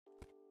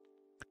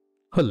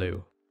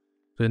Hello.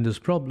 So in this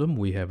problem,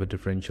 we have a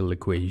differential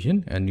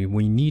equation and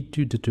we need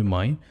to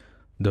determine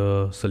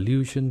the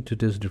solution to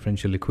this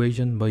differential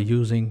equation by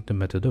using the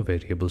method of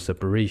variable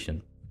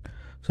separation.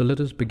 So let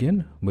us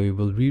begin. We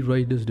will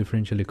rewrite this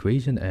differential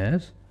equation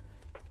as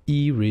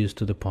e raised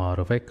to the power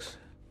of x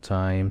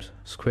times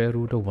square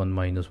root of 1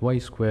 minus y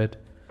squared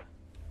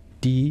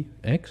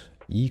dx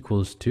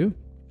equals to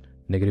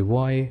negative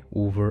y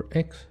over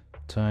x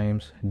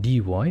times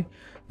dy.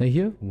 Now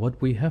here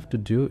what we have to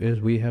do is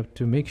we have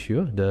to make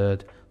sure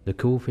that the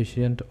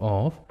coefficient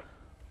of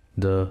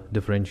the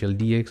differential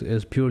dx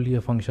is purely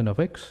a function of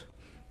x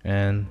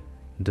and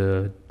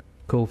the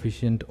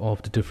coefficient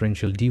of the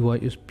differential dy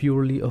is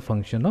purely a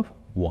function of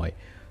y.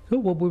 So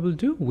what we will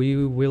do,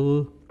 we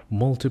will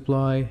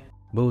multiply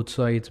both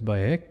sides by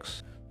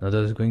x. Now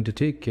that is going to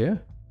take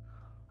care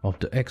of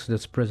the x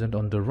that's present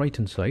on the right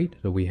hand side.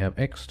 So we have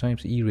x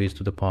times e raised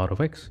to the power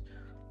of x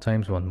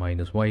times 1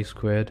 minus y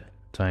squared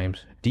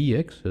times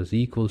dx is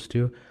equals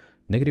to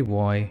negative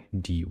y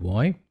dy.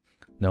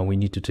 Now we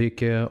need to take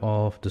care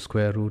of the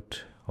square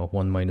root of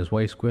 1 minus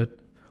y squared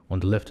on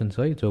the left hand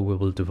side. So we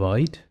will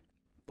divide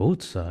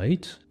both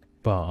sides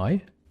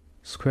by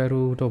square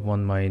root of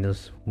 1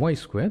 minus y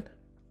squared.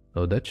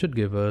 So that should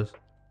give us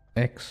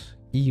x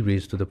e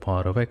raised to the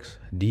power of x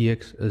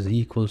dx is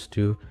equals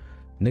to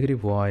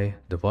negative y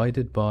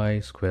divided by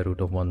square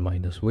root of 1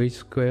 minus y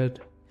squared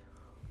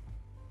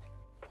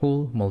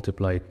whole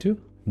multiplied to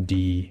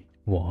dy,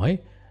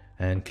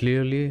 and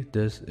clearly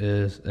this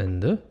is in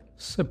the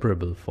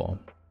separable form.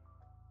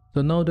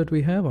 So now that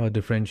we have our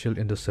differential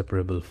in the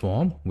separable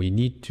form, we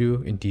need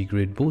to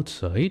integrate both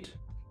sides.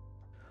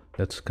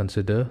 Let's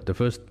consider the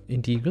first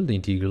integral, the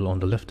integral on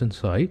the left hand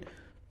side.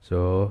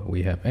 So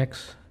we have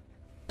x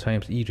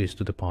times e raised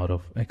to the power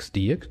of x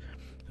dx.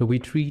 So we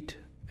treat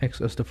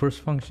x as the first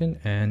function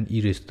and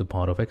e raised to the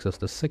power of x as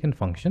the second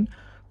function.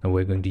 Now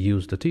we're going to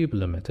use the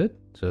tabular method.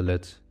 So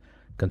let's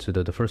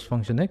consider the first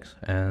function x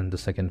and the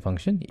second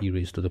function e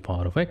raised to the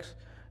power of x.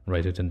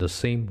 Write it in the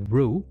same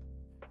row.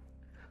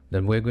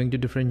 Then we're going to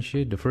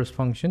differentiate the first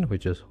function,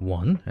 which is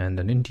 1, and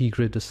then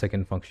integrate the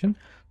second function.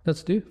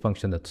 That's the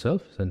function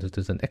itself, since it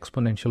is an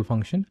exponential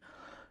function.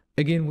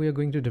 Again, we are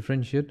going to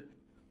differentiate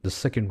the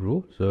second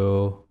row.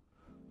 So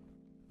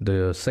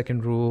the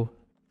second row,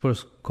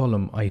 first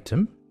column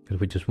item,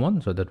 which is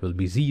 1, so that will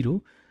be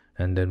 0.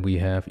 And then we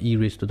have e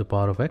raised to the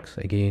power of x.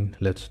 Again,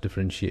 let's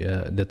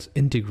differentiate, let's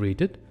integrate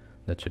it.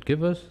 That should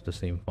give us the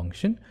same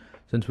function.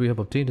 Since we have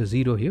obtained a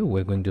 0 here,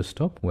 we're going to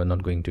stop. We're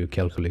not going to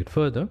calculate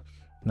further.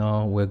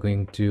 Now we're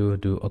going to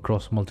do a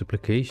cross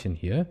multiplication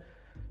here.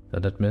 So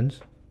that means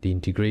the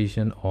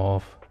integration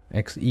of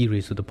x e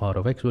raised to the power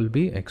of x will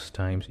be x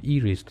times e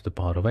raised to the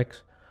power of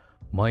x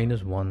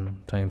minus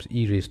 1 times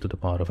e raised to the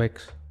power of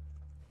x.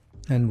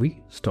 And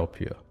we stop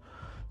here.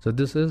 So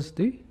this is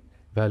the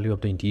value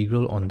of the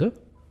integral on the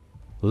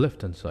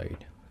left hand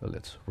side. So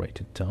let's write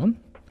it down.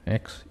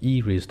 X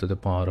e raised to the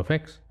power of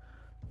x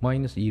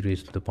minus e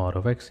raised to the power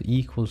of x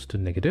equals to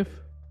negative.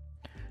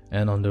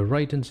 And on the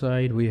right hand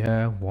side we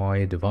have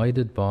y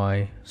divided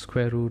by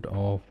square root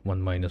of 1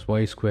 minus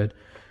y squared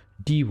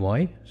dy.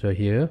 So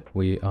here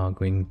we are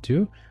going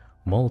to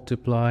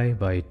multiply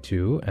by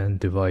 2 and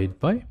divide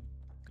by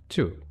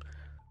 2.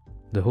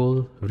 The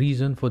whole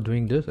reason for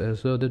doing this is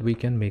so that we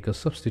can make a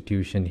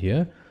substitution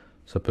here.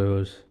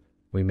 Suppose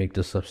we make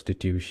the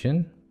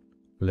substitution.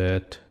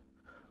 Let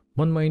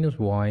 1 minus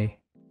y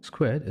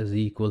squared is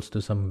equals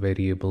to some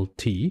variable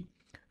t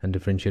and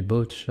differentiate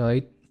both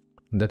sides.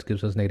 That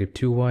gives us negative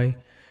 2y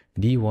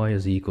dy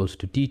is equals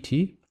to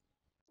dt,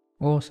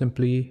 or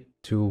simply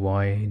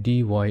 2y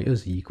dy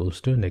is equals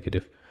to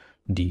negative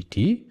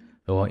dt.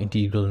 So our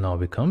integral now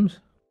becomes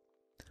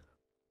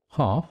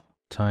half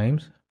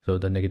times, so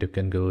the negative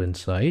can go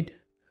inside.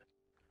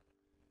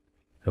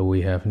 So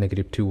we have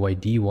negative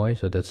 2y dy,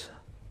 so that's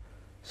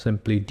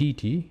simply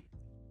dt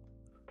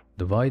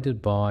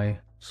divided by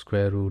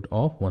square root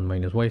of 1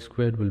 minus y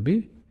squared will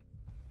be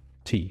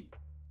t.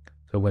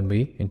 So when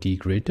we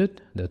integrate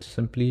it, that's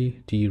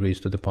simply t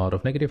raised to the power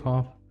of negative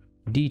half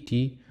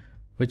dt,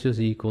 which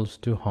is equals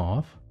to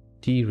half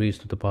t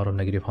raised to the power of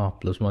negative half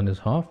plus 1 is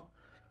half.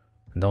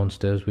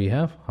 Downstairs we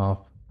have half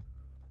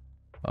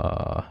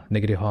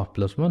negative half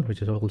plus 1,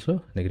 which is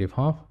also negative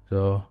half.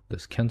 So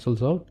this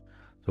cancels out.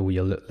 So we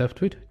are left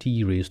with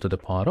t raised to the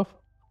power of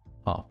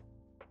half.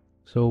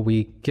 So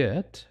we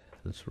get,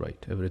 let's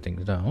write everything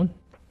down.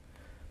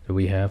 So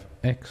we have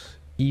x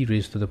e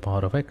raised to the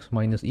power of x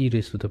minus e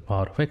raised to the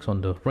power of x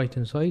on the right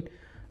hand side,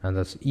 and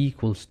that's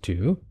equals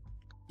to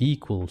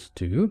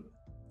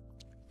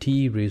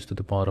t raised to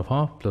the power of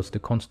half plus the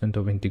constant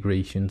of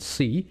integration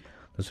c.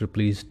 Let's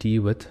replace t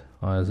with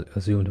our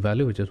assumed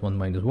value, which is 1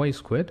 minus y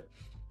squared.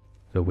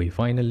 So we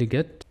finally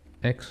get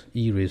x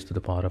e raised to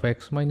the power of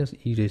x minus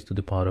e raised to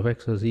the power of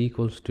x is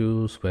equals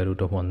to square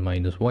root of 1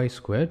 minus y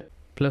squared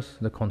plus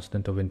the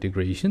constant of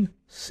integration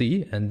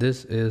c, and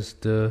this is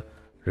the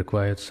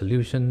required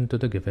solution to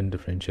the given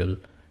differential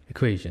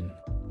equation.